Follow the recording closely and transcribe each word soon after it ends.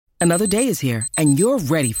Another day is here, and you're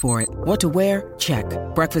ready for it. What to wear? Check.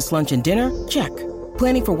 Breakfast, lunch, and dinner? Check.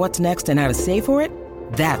 Planning for what's next and how to save for it?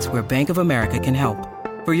 That's where Bank of America can help.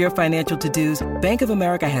 For your financial to-dos, Bank of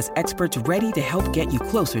America has experts ready to help get you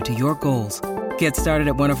closer to your goals. Get started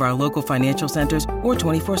at one of our local financial centers or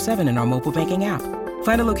 24/7 in our mobile banking app.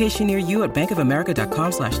 Find a location near you at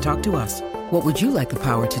bankofamerica.com/talktous. What would you like the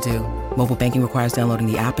power to do? Mobile banking requires downloading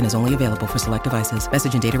the app and is only available for select devices.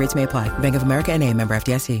 Message and data rates may apply. Bank of America N.A., member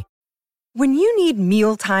FDIC. When you need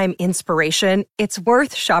mealtime inspiration, it's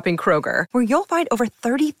worth shopping Kroger, where you'll find over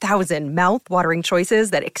 30,000 mouth-watering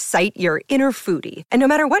choices that excite your inner foodie. And no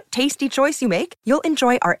matter what tasty choice you make, you'll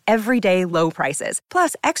enjoy our everyday low prices,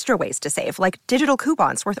 plus extra ways to save, like digital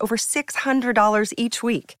coupons worth over $600 each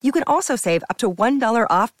week. You can also save up to $1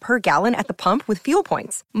 off per gallon at the pump with fuel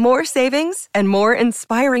points. More savings and more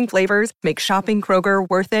inspiring flavors make shopping Kroger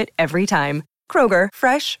worth it every time. Kroger,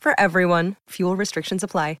 fresh for everyone. Fuel restrictions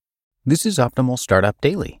apply. This is Optimal Startup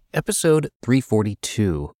Daily, episode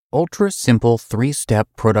 342, Ultra Simple 3-Step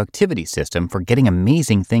Productivity System for Getting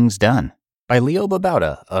Amazing Things Done, by Leo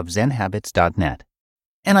Babauta of ZenHabits.net.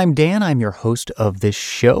 And I'm Dan, I'm your host of this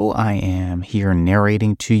show. I am here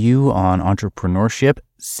narrating to you on entrepreneurship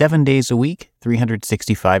 7 days a week,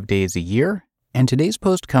 365 days a year. And today's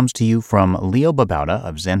post comes to you from Leo Babauta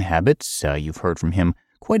of Zen Habits. You've heard from him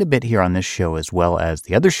quite a bit here on this show as well as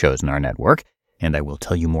the other shows in our network. And I will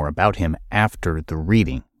tell you more about him after the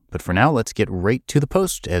reading. But for now, let's get right to the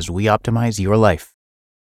post as we optimize your life.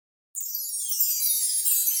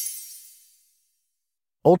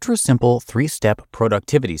 Ultra Simple 3-Step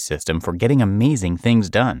Productivity System for Getting Amazing Things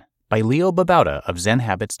Done, by Leo Babauta of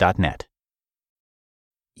ZenHabits.net.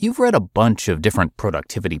 You've read a bunch of different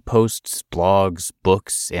productivity posts, blogs,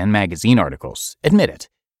 books, and magazine articles. Admit it.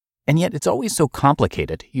 And yet it's always so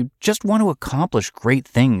complicated. You just want to accomplish great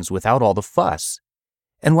things without all the fuss.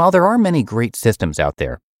 And while there are many great systems out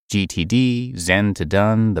there, GTD, Zen to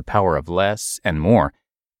Done, The Power of Less, and more,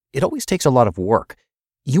 it always takes a lot of work.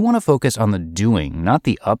 You want to focus on the doing, not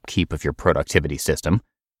the upkeep of your productivity system.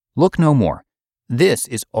 Look no more. This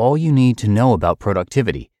is all you need to know about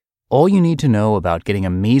productivity. All you need to know about getting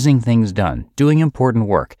amazing things done, doing important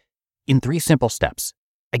work, in 3 simple steps.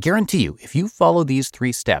 I guarantee you, if you follow these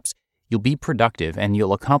 3 steps, you'll be productive and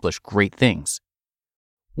you'll accomplish great things.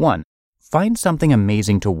 1. Find something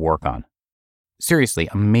amazing to work on. Seriously,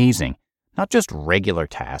 amazing. Not just regular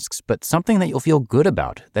tasks, but something that you'll feel good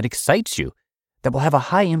about, that excites you, that will have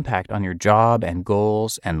a high impact on your job and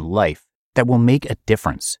goals and life, that will make a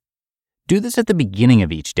difference. Do this at the beginning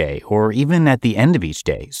of each day or even at the end of each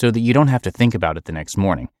day so that you don't have to think about it the next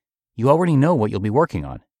morning. You already know what you'll be working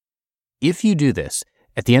on. If you do this,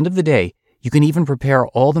 at the end of the day, you can even prepare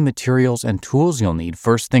all the materials and tools you'll need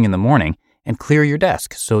first thing in the morning and clear your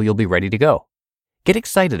desk so you'll be ready to go. Get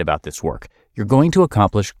excited about this work. You're going to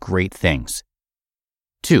accomplish great things.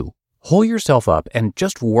 2. Hole yourself up and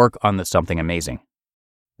just work on the something amazing.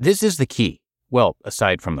 This is the key. Well,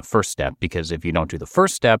 aside from the first step, because if you don't do the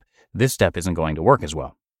first step, this step isn't going to work as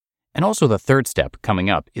well. And also the third step coming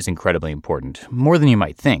up is incredibly important, more than you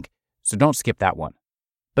might think, so don't skip that one.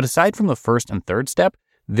 But aside from the first and third step,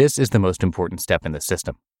 this is the most important step in the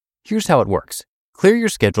system. Here's how it works. Clear your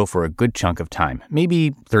schedule for a good chunk of time,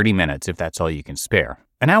 maybe 30 minutes if that's all you can spare.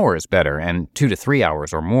 An hour is better, and 2 to 3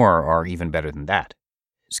 hours or more are even better than that.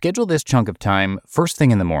 Schedule this chunk of time first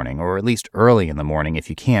thing in the morning, or at least early in the morning if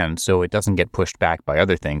you can, so it doesn't get pushed back by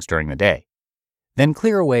other things during the day. Then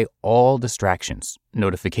clear away all distractions,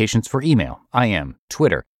 notifications for email, IM,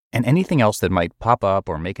 Twitter, and anything else that might pop up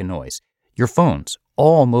or make a noise. Your phones,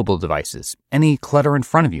 all mobile devices, any clutter in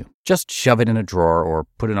front of you, just shove it in a drawer or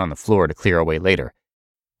put it on the floor to clear away later.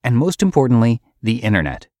 And most importantly, the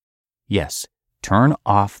internet. Yes, turn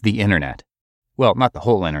off the internet. Well, not the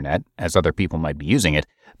whole internet, as other people might be using it,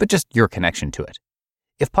 but just your connection to it.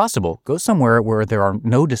 If possible, go somewhere where there are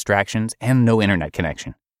no distractions and no internet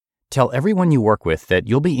connection. Tell everyone you work with that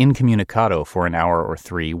you'll be incommunicado for an hour or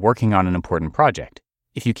 3 working on an important project.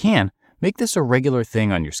 If you can, make this a regular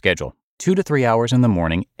thing on your schedule, 2 to 3 hours in the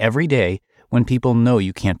morning every day when people know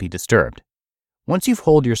you can't be disturbed. Once you've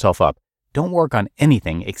holed yourself up, don't work on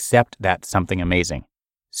anything except that something amazing.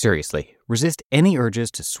 Seriously, resist any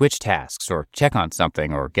urges to switch tasks or check on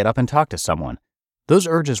something or get up and talk to someone. Those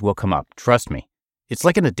urges will come up, trust me. It's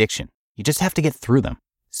like an addiction. You just have to get through them.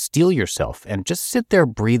 Steel yourself and just sit there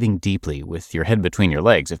breathing deeply with your head between your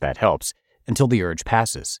legs, if that helps, until the urge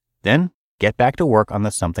passes. Then get back to work on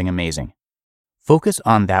the something amazing. Focus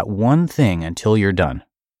on that one thing until you're done.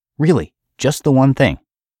 Really, just the one thing.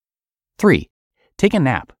 3. Take a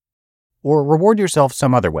nap. Or reward yourself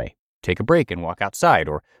some other way. take a break and walk outside,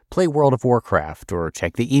 or play World of Warcraft, or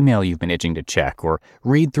check the email you've been itching to check, or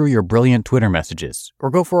read through your brilliant Twitter messages, or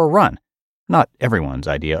go for a run. Not everyone's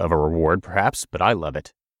idea of a reward, perhaps, but I love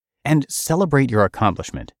it. And celebrate your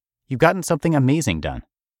accomplishment. You've gotten something amazing done.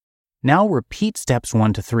 Now repeat steps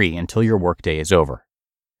 1 to 3 until your workday is over.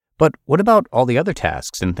 But what about all the other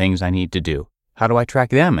tasks and things I need to do? How do I track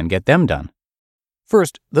them and get them done?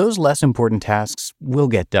 First, those less important tasks will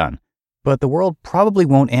get done, but the world probably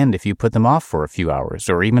won't end if you put them off for a few hours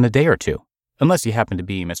or even a day or two, unless you happen to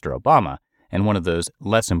be Mr. Obama, and one of those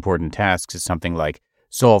less important tasks is something like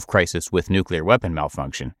solve crisis with nuclear weapon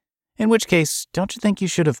malfunction, in which case, don't you think you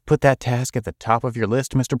should have put that task at the top of your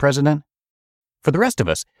list, Mr. President? For the rest of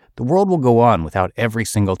us, the world will go on without every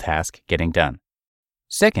single task getting done.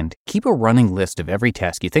 Second, keep a running list of every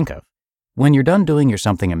task you think of. When you're done doing your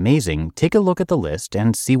something amazing, take a look at the list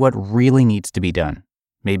and see what really needs to be done.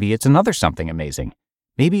 Maybe it's another something amazing.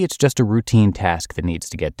 Maybe it's just a routine task that needs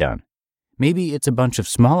to get done. Maybe it's a bunch of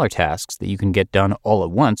smaller tasks that you can get done all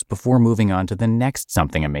at once before moving on to the next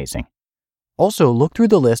something amazing. Also, look through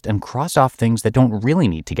the list and cross off things that don't really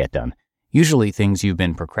need to get done, usually things you've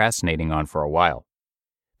been procrastinating on for a while.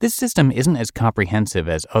 This system isn't as comprehensive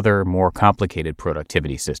as other, more complicated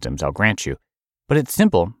productivity systems, I'll grant you, but it's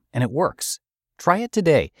simple and it works. Try it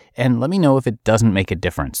today and let me know if it doesn't make a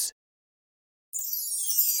difference.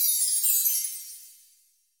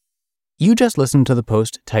 You just listened to the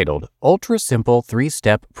post titled Ultra Simple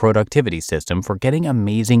 3-Step Productivity System for Getting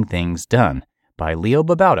Amazing Things Done by Leo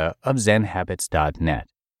Babauta of ZenHabits.net.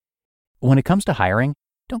 When it comes to hiring,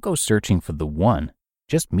 don't go searching for the one.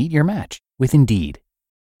 Just meet your match with Indeed.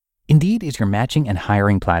 Indeed is your matching and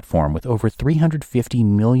hiring platform with over 350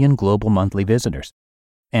 million global monthly visitors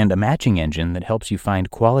and a matching engine that helps you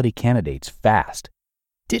find quality candidates fast.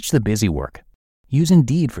 Ditch the busy work. Use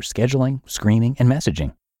Indeed for scheduling, screening, and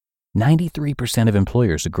messaging. 93% of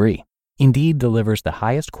employers agree. Indeed delivers the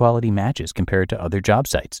highest quality matches compared to other job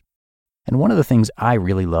sites. And one of the things I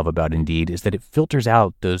really love about Indeed is that it filters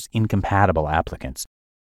out those incompatible applicants.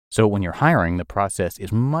 So when you're hiring, the process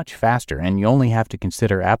is much faster and you only have to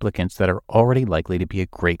consider applicants that are already likely to be a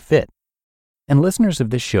great fit. And listeners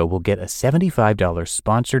of this show will get a $75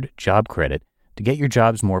 sponsored job credit to get your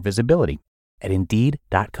jobs more visibility at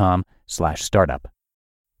Indeed.com/startup.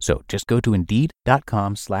 So just go to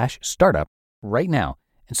Indeed.com/startup right now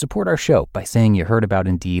and support our show by saying you heard about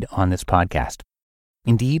Indeed on this podcast.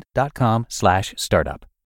 Indeed.com/startup.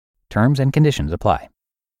 Terms and conditions apply.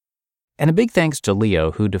 And a big thanks to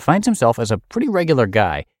Leo, who defines himself as a pretty regular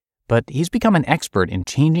guy, but he's become an expert in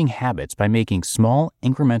changing habits by making small,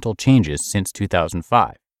 incremental changes since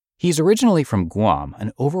 2005. He's originally from Guam,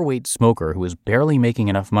 an overweight smoker who was barely making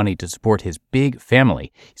enough money to support his big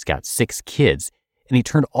family. He's got 6 kids, and he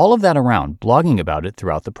turned all of that around, blogging about it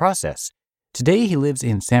throughout the process. Today, he lives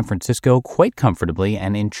in San Francisco quite comfortably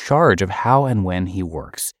and in charge of how and when he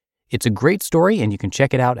works. It's a great story, and you can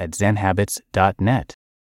check it out at ZenHabits.net.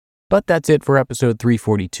 But that's it for episode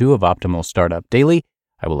 342 of Optimal Startup Daily.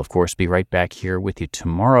 I will, of course, be right back here with you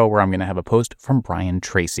tomorrow, where I'm going to have a post from Brian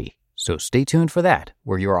Tracy. So stay tuned for that,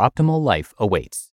 where your optimal life awaits.